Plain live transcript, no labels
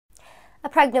A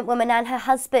pregnant woman and her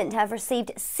husband have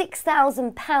received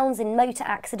 £6,000 in motor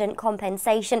accident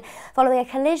compensation following a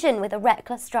collision with a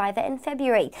reckless driver in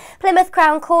February. Plymouth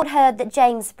Crown Court heard that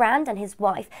James Brand and his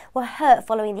wife were hurt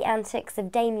following the antics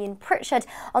of Damien Pritchard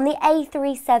on the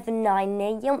A379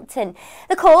 near Yompton.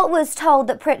 The court was told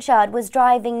that Pritchard was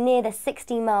driving near the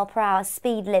 60-mile-per-hour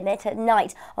speed limit at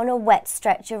night on a wet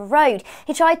stretch of road.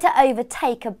 He tried to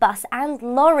overtake a bus and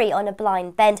lorry on a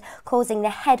blind bend, causing the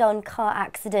head-on car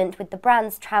accident with the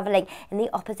Brands travelling in the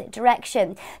opposite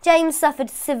direction. James suffered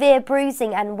severe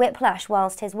bruising and whiplash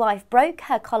whilst his wife broke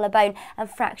her collarbone and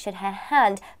fractured her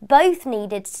hand. Both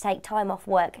needed to take time off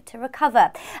work to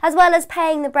recover. As well as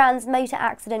paying the Brands motor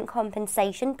accident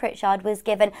compensation, Pritchard was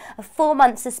given a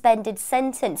 4-month suspended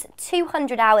sentence,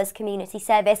 200 hours community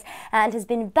service, and has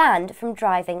been banned from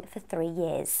driving for 3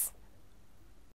 years.